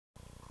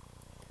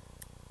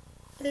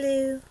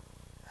Hello.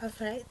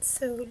 Alright,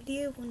 so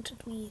Leo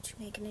wanted me to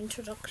make an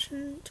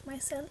introduction to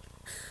myself.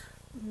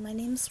 My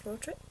name's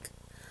Rodrich.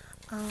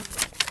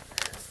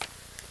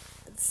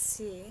 Let's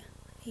see.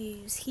 I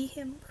use he,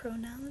 him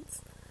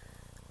pronouns.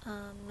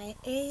 My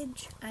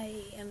age,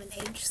 I am an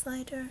age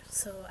slider,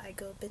 so I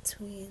go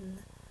between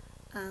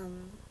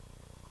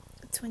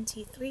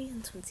 23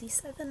 and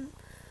 27.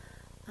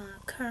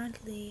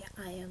 Currently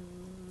I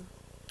am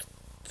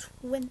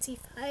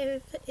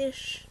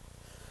 25-ish.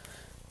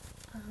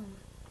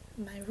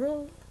 My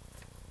role,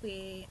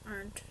 we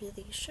aren't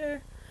really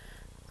sure.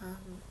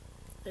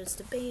 There's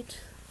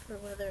debate for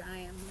whether I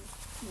am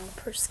more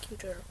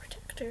persecutor or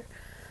protector.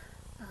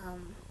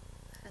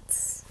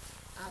 That's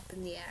up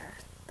in the air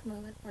at the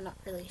moment. We're not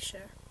really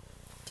sure.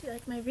 Do you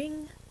like my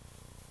ring?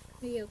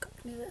 Leo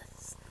got me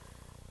this.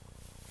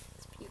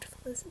 It's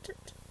beautiful, isn't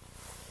it?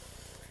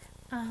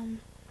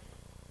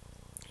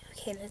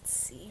 Okay, let's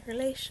see.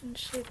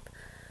 Relationship.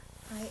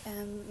 I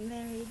am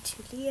married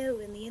to Leo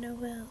in the inner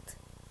world.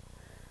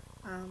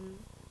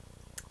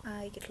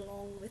 I get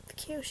along with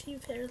Kyoshi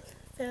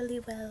fairly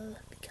well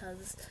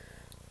because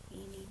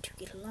we need to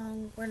get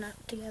along. We're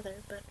not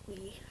together, but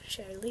we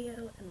share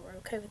Leo and we're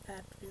okay with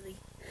that, really.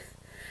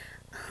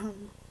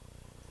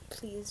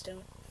 Please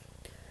don't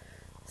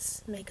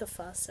make a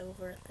fuss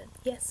over that.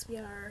 Yes, we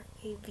are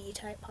a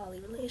V-type poly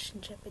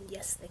relationship, and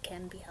yes, they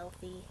can be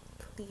healthy.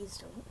 Please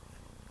don't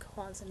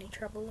cause any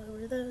trouble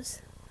over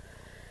those.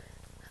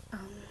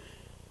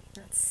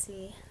 Let's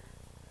see.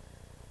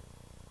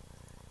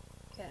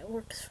 Yeah, it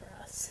works for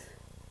us.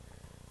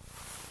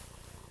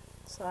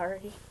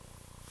 Sorry.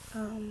 Oh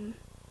my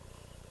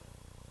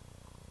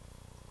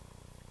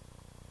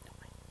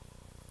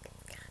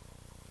God.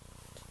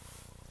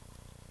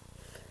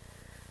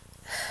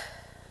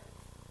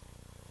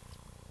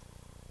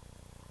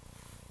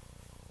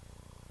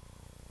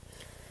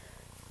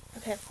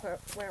 Okay,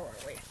 where were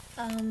we?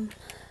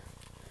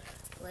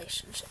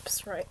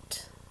 Relationships,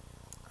 right.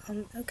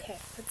 Okay,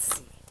 let's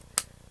see.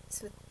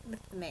 So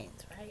with the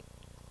mains, right?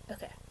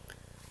 Okay.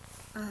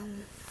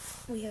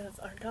 We have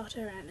our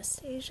daughter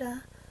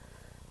Anastasia.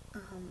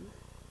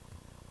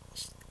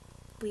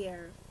 We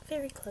are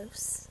very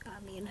close.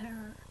 Me and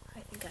her.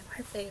 I think I'm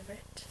her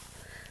favorite.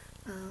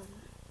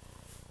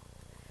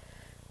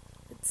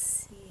 Let's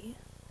see.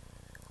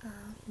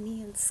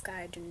 Me and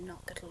Sky do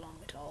not get along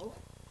at all.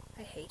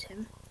 I hate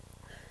him.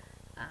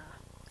 I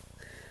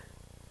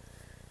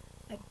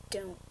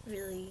don't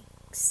really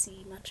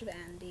see much of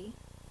Andy,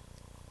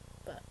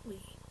 but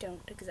we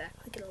don't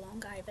exactly get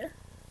along either.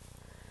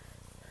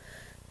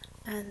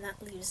 And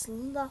that leaves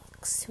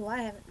Lux, who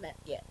I haven't met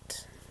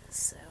yet,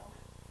 so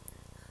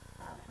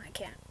I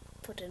can't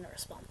put in a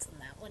response on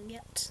that one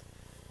yet.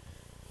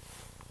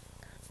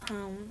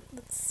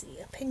 Let's see,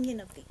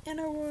 opinion of the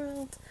inner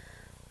world.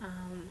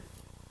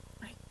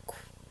 I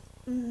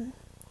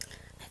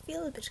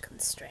feel a bit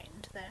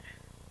constrained there.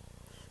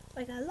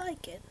 Like, I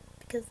like it,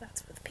 because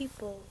that's where the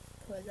people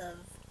who I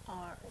love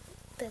are,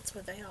 that's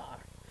where they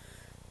are.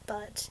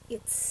 But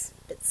it's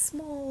a bit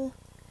small,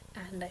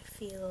 and I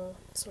feel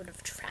sort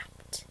of trapped.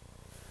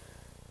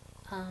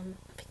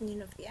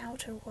 Opinion of the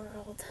outer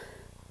world.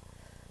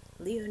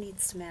 Leo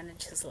needs to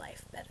manage his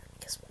life better,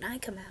 because when I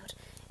come out,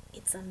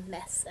 it's a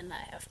mess and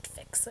I have to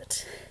fix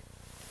it.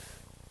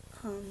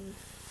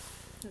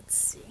 Let's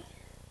see.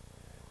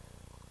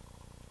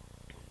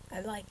 I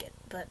like it,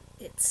 but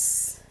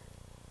it's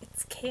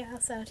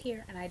chaos out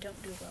here, and I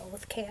don't do well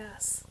with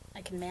chaos.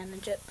 I can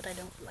manage it, but I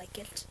don't like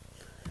it.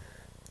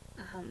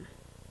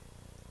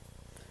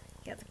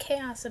 Yeah, the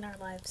chaos in our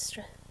lives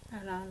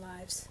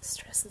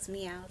stresses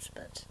me out,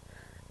 but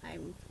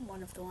I'm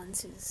one of the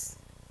ones who's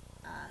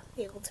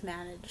able to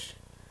manage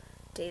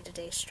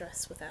day-to-day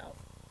stress without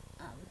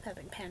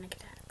having panic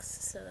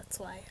attacks, so that's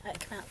why I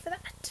come out for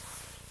that.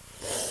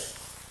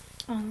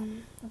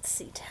 Let's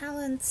see,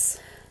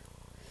 talents.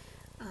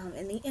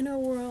 In the inner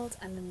world,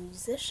 I'm a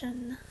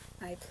musician.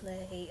 I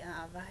play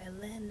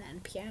violin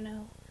and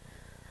piano.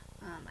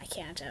 I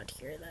can't out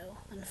here, though,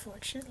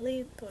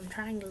 unfortunately, but I'm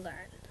trying to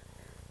learn.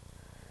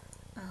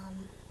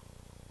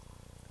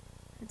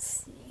 Let's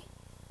see.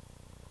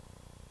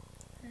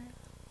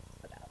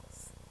 What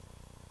else?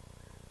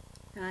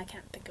 No, I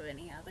can't think of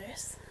any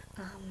others.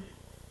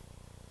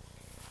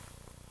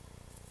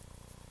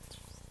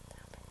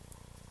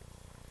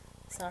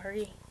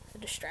 Sorry for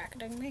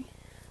distracting me.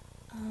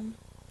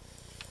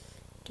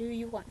 Do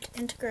you want to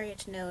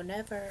integrate? No,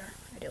 never.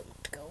 I don't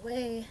want to go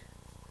away.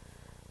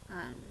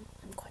 I'm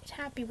quite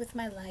happy with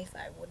my life.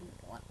 I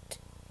wouldn't want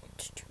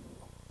it to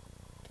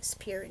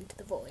disappear into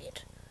the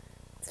void.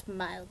 It's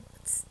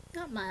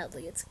not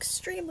mildly, it's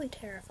extremely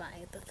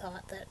terrifying, the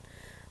thought that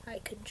I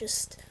could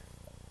just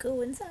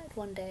go inside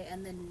one day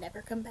and then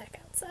never come back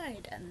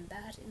outside, and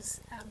that is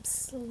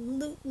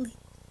absolutely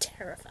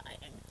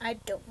terrifying. I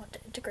don't want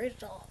to integrate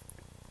at all.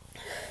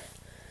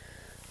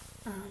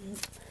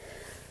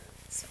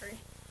 Sorry.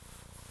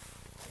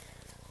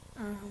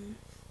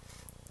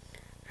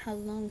 How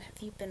long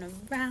have you been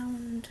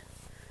around?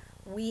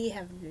 we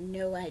have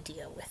no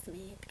idea with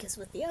me, because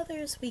with the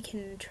others we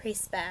can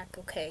trace back,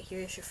 okay,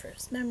 here's your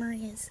first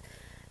memories,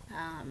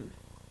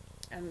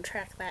 and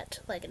track that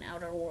to like an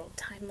outer world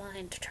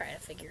timeline to try to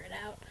figure it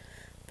out.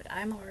 But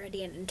I'm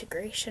already an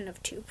integration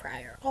of 2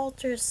 prior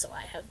alters, so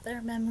I have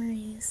their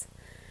memories,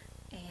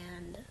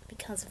 and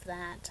because of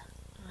that,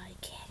 I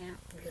can't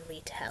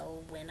really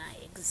tell when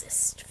I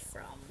exist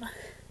from.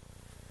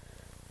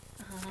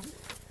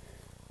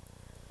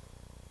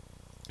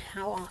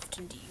 How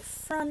often do you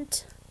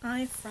front?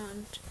 I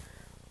front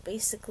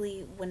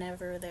basically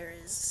whenever there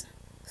is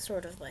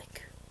sort of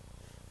like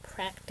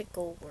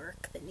practical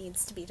work that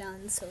needs to be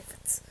done. So if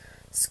it's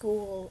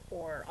school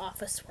or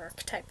office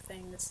work type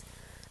things,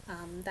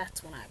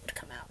 that's when I would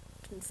come out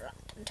in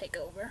front and take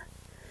over.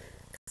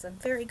 Because I'm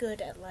very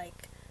good at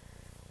like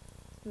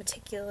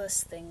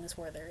meticulous things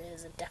where there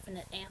is a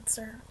definite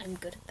answer. I'm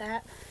good at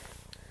that.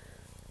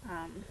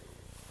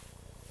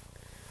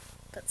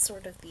 But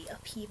sort of the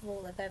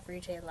upheaval of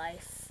everyday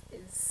life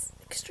is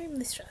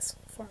extremely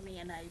stressful for me,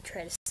 and I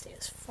try to stay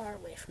as far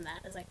away from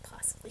that as I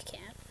possibly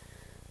can.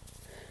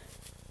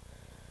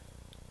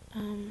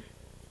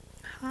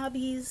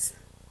 Hobbies.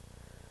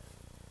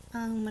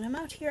 When I'm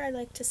out here, I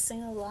like to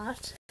sing a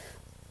lot.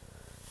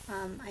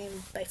 I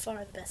am by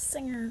far the best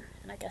singer,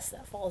 and I guess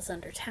that falls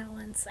under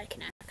talents. I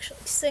can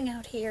actually sing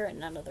out here, and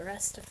none of the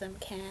rest of them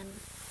can.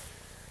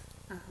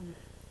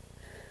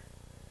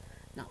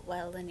 Not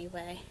well,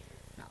 anyway.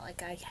 Not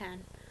like I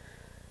can.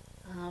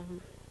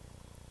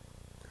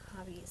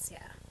 Hobbies,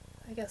 yeah.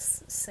 I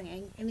guess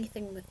singing.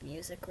 Anything with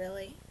music,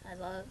 really. I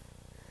love.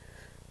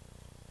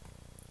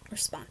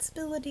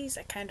 Responsibilities,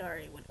 I kind of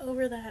already went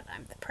over that.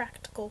 I'm the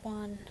practical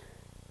one.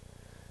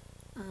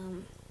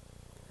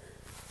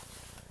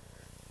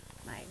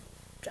 My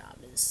job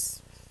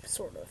is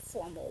sort of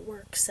formal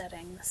work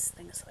settings,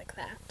 things like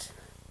that.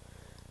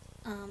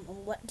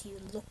 What do you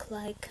look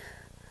like?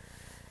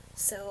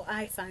 So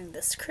I find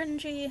this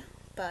cringy,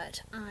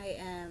 but I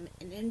am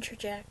an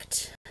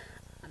interject,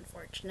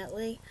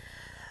 unfortunately,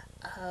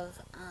 of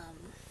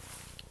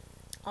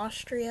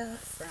Austria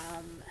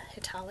from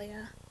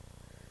Italia.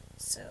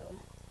 So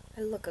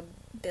I look a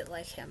bit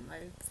like him.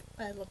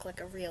 I look like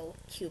a real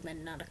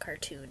human, not a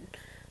cartoon,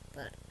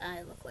 but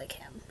I look like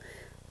him.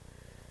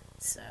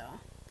 So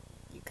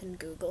you can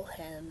Google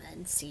him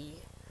and see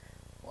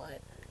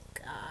what,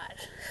 God,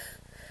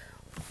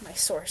 my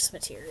source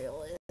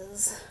material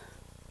is.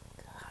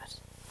 God.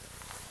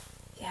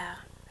 Yeah,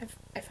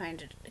 I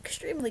find it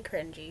extremely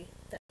cringy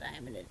that I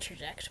am an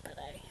interject, but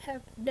I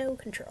have no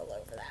control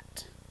over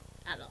that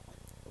at all.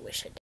 I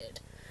wish I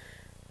did.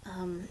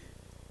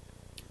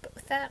 But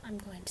with that, I'm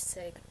going to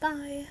say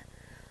goodbye.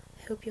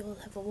 I hope you all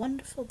have a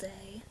wonderful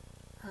day.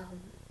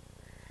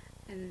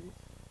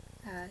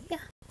 Yeah,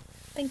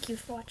 thank you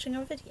for watching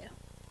our video.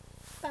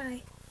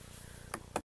 Bye.